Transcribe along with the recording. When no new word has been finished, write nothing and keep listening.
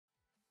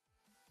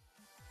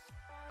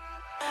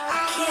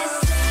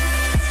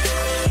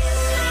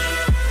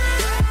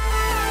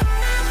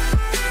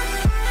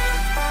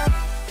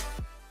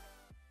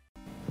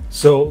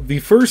So the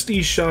first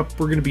eShop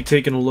we're going to be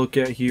taking a look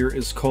at here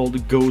is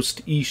called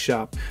Ghost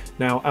eShop.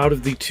 Now, out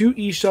of the two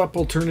eShop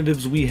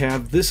alternatives we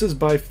have, this is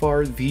by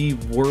far the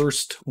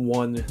worst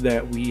one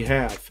that we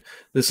have.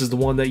 This is the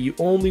one that you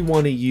only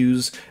want to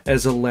use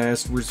as a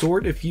last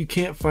resort if you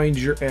can't find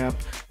your app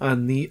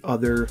on the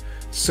other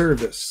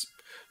service.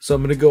 So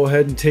I'm going to go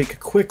ahead and take a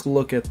quick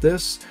look at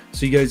this.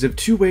 So you guys have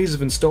two ways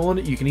of installing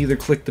it. You can either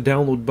click the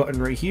download button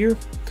right here,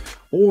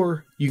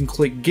 or you can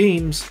click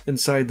games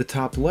inside the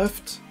top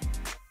left.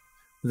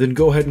 Then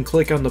go ahead and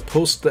click on the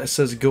post that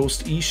says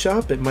Ghost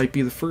eShop. It might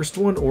be the first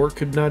one, or it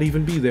could not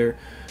even be there.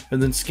 And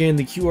then scan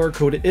the QR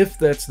code if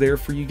that's there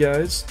for you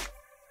guys.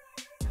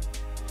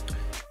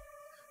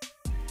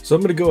 So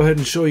I'm going to go ahead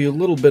and show you a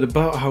little bit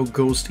about how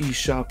Ghost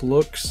eShop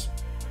looks.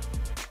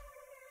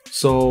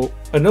 So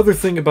another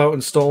thing about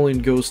installing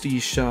Ghost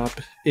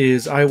eShop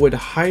is I would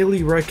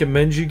highly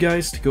recommend you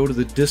guys to go to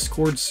the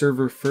Discord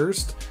server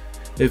first.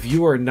 If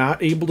you are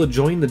not able to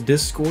join the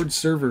Discord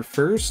server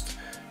first,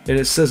 and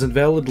it says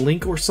invalid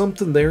link or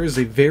something, there is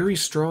a very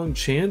strong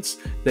chance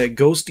that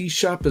Ghost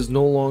eShop is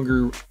no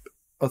longer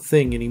a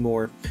thing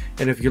anymore.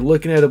 And if you're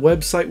looking at a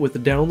website with a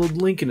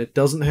download link and it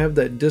doesn't have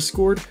that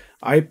Discord,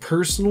 I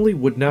personally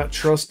would not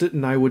trust it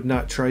and I would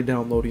not try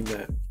downloading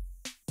that.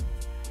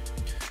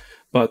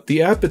 But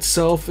the app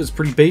itself is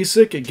pretty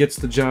basic. It gets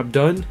the job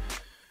done.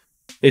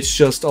 It's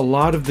just a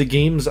lot of the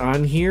games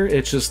on here,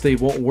 it's just they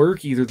won't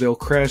work. Either they'll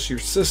crash your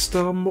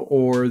system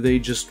or they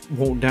just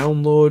won't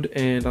download.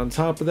 And on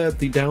top of that,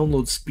 the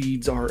download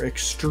speeds are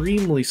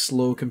extremely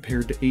slow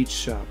compared to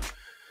hShop.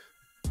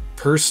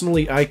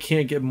 Personally, I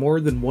can't get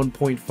more than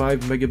 1.5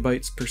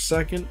 megabytes per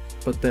second,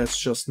 but that's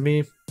just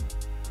me.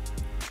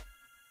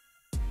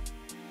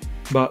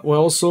 But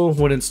also,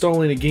 when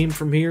installing a game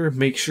from here,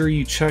 make sure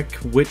you check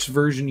which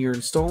version you're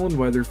installing,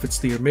 whether if it's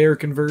the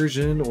American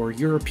version or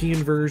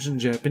European version,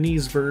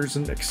 Japanese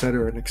version,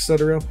 etc. and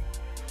etc.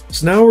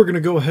 So now we're going to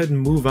go ahead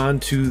and move on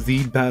to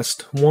the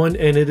best one,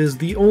 and it is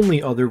the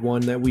only other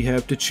one that we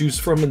have to choose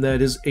from, and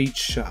that is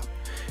hShop.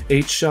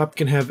 hShop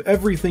can have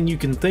everything you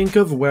can think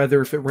of,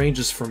 whether if it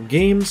ranges from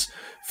games,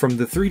 from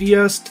the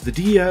 3DS to the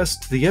DS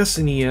to the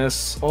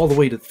SNES, all the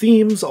way to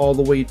themes, all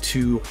the way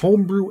to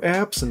homebrew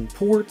apps and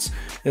ports,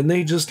 and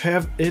they just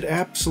have it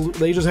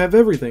they just have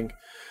everything.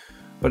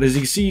 But as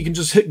you see, you can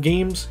just hit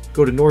games,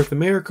 go to North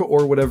America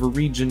or whatever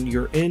region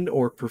you're in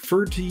or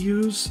prefer to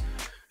use,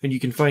 and you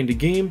can find a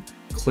game,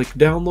 click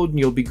download, and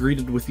you'll be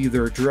greeted with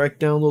either a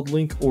direct download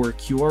link or a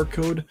QR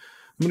code.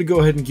 I'm going to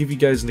go ahead and give you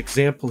guys an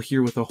example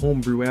here with a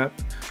homebrew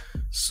app.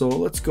 So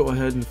let's go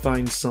ahead and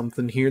find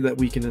something here that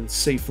we can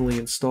safely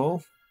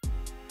install.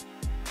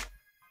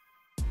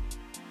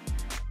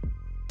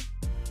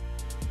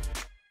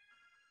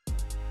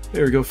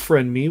 There we go,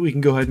 friend me. We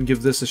can go ahead and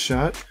give this a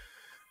shot.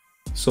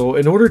 So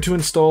in order to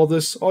install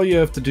this, all you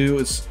have to do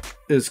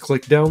is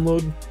click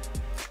download.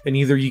 And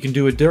either you can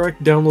do a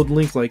direct download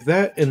link like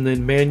that and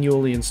then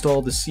manually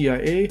install the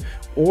CIA,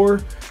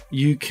 or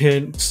you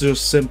can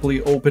just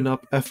simply open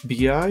up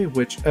FBI,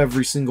 which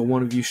every single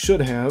one of you should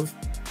have.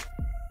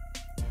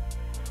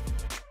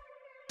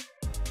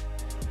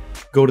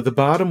 Go to the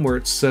bottom where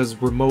it says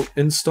remote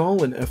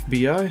install in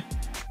FBI,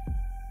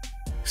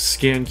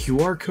 scan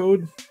QR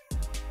code,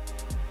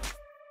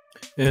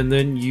 and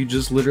then you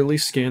just literally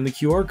scan the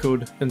QR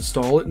code,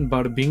 install it, and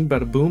bada bing,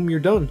 bada boom, you're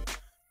done.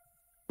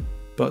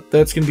 But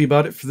that's going to be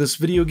about it for this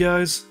video,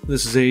 guys.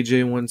 This is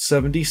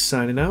AJ170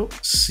 signing out.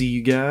 See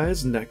you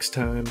guys next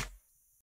time.